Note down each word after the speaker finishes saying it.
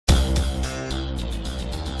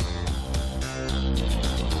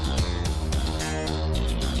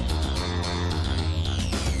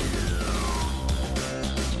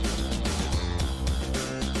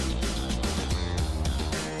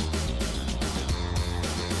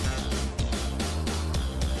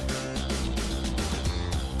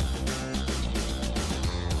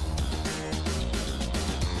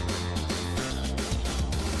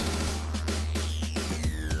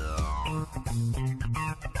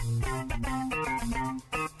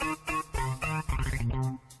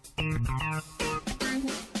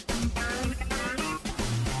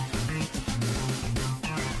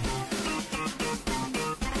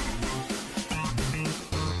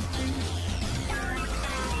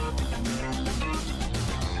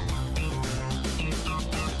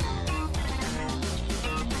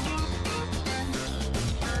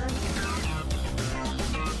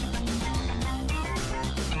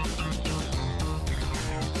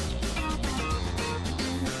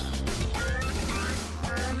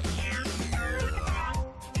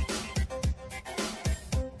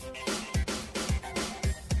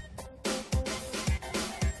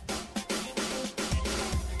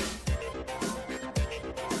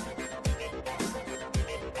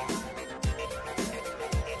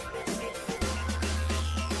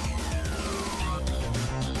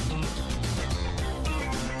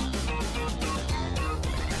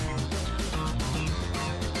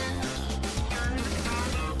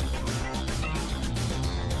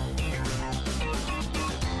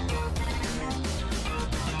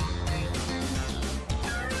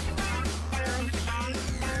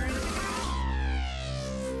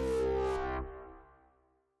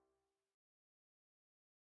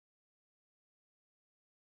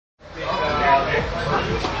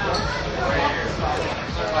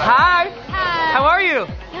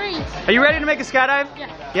Are you ready to make a skydive?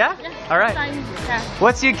 Yeah. Yeah? All right. Yeah.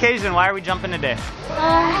 What's the occasion? Why are we jumping today?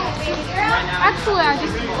 Actually, I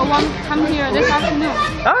just want to come here this afternoon.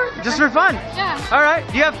 All right, just for fun. Yeah. All right.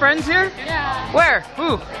 Do you have friends here? Yeah. Where?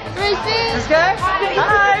 Who? Tracy. This guy?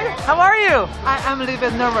 Hi. How are you? I'm a little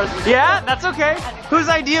bit nervous. Yeah, that's okay. Whose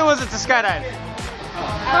idea was it to skydive?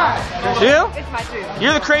 You? It's my dream.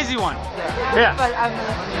 You're the crazy one. Yeah. But I'm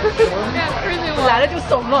Yeah, crazy one. 来了就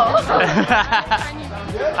怂了。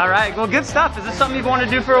 All right. Well, good stuff. Is this something you've wanted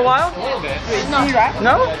to do for a while?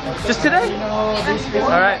 No? Just today? All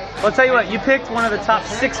right. Well, I'll tell you what. You picked one of the top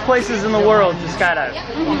 6 places in the world to skydive.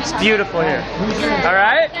 It's beautiful here. All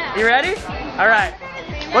right. You ready? All right.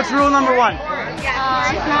 What's rule number 1?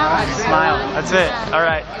 Smile. That's it. All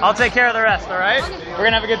right. I'll take care of the rest. All right. We're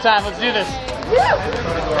gonna have a good time. Let's do this.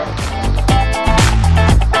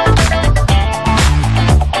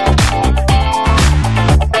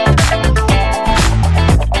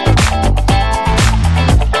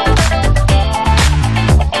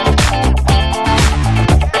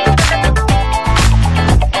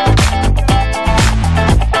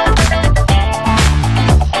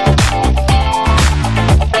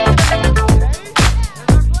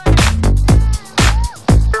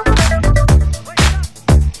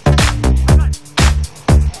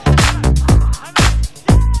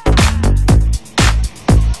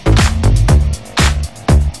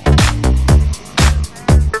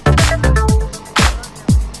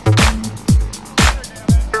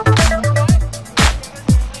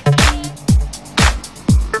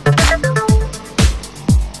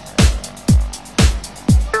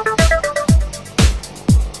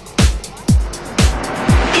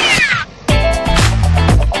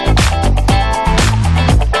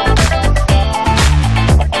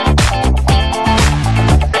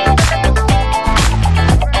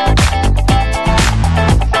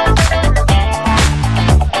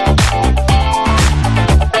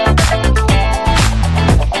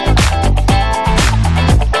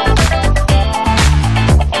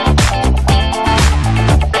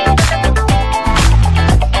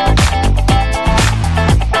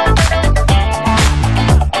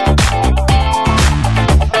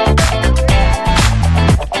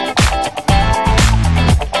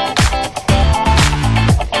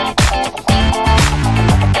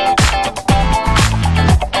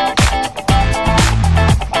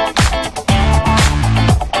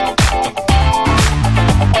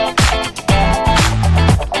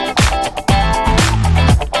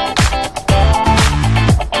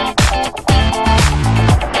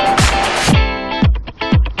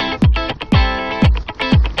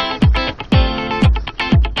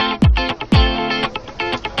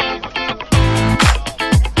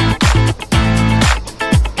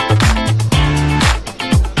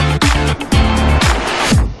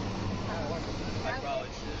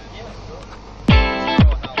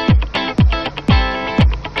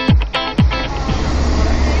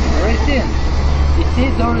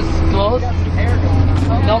 Doors closed.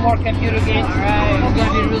 No more computer games. All right. It's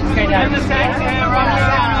gonna be real straight out. Here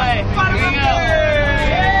we go.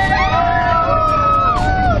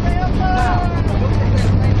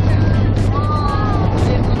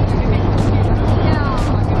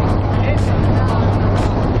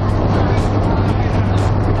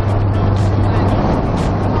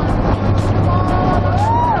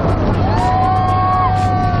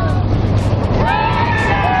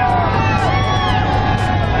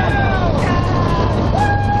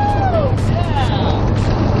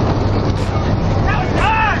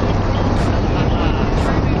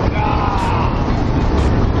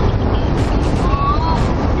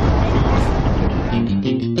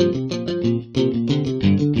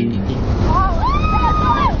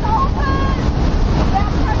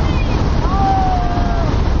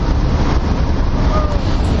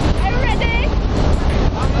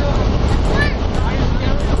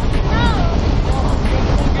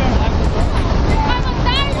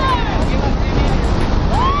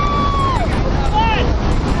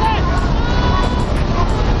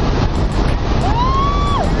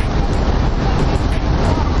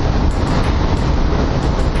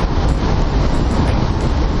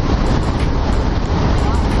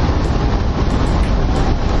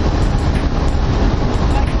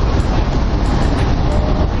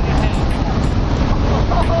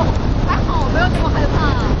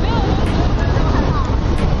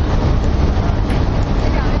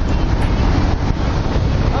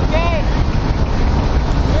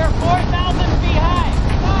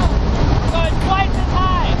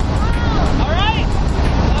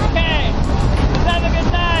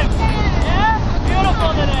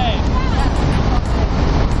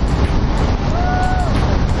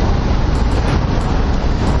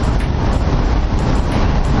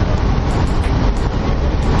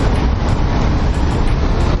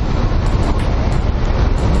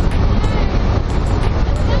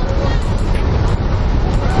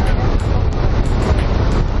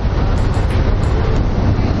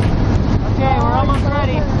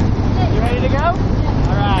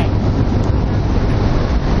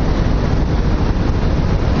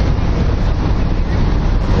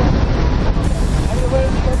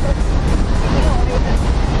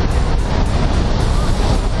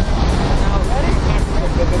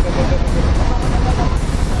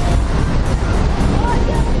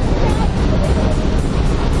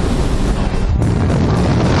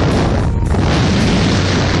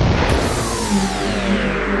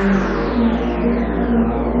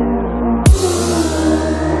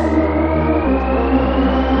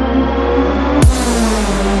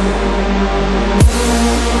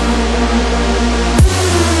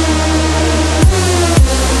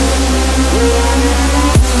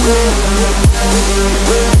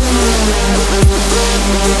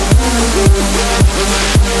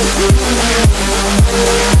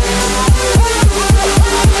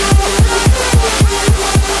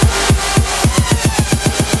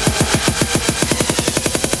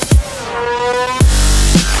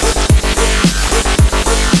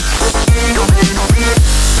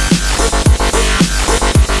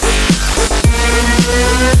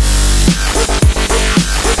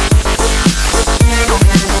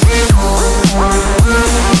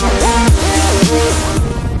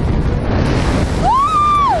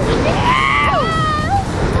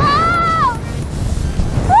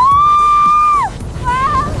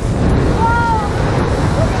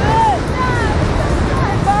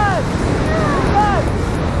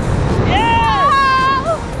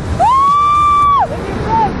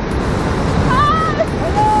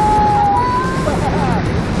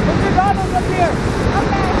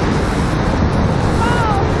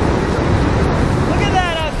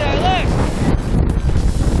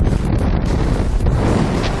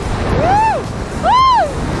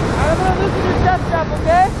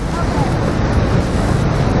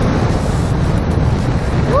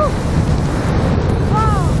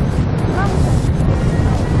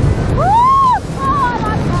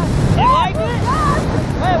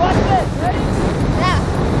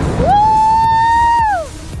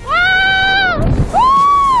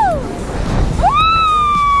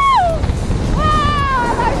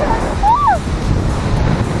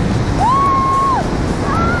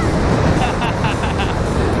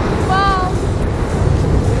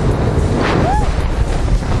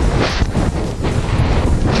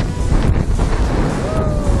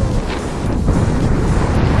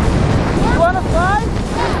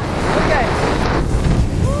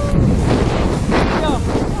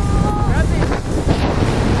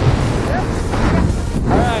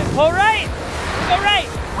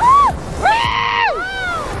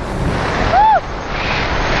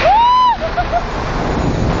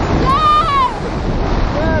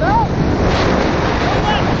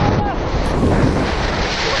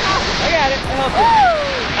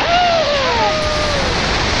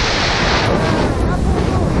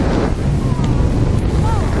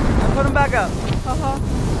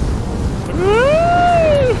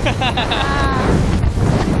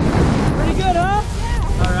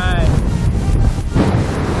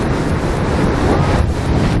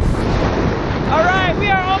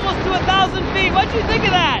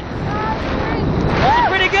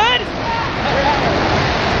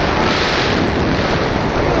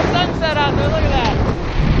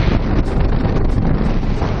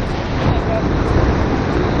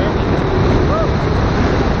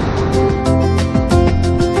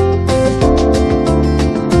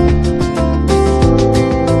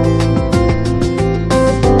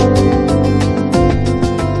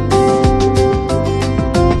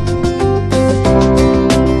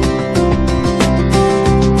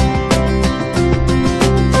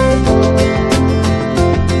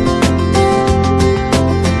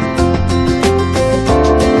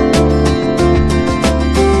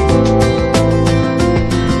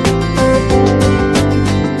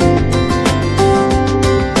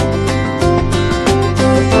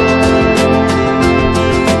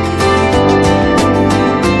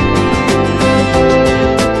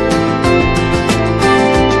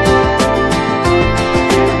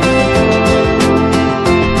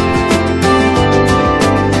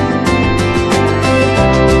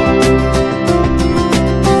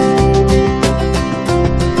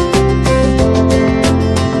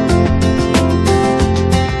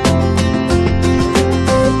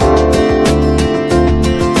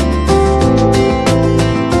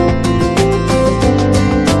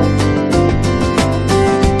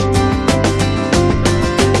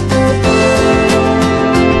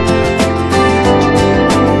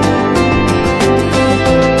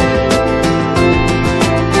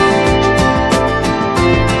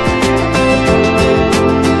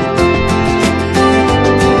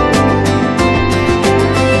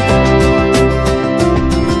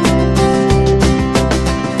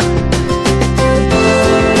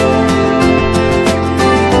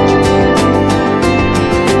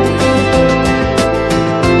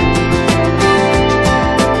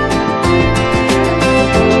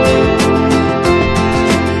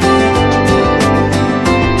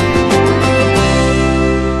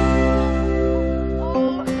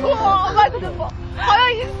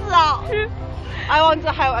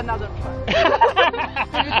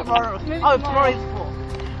 floor is full.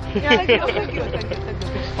 Yeah, thank you, thank you, thank you, thank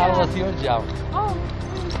you. How was your job? Oh,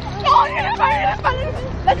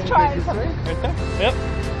 let's try it. Yep.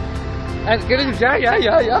 And get it, yeah.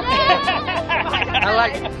 I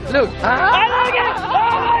like it. Look. I like it! I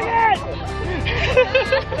like it!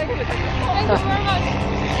 Thank you, thank you. Thank you very much.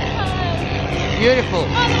 Hi. Beautiful.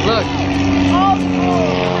 Look. Oh, cool.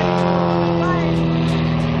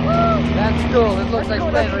 That's cool. It looks like cool,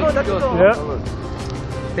 plane that's ready cool, to that's go. cool. Yep.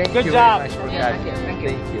 Thank Good you job. very much for Yeah, that. thank you.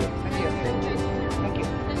 Thank you. Thank you. Thank you.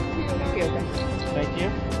 Thank you. Thank you.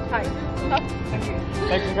 Hi. Thank you.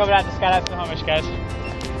 Thanks for coming out to Skydive Snohomish, guys.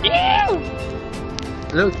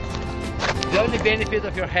 Look. The only benefit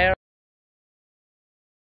of your hair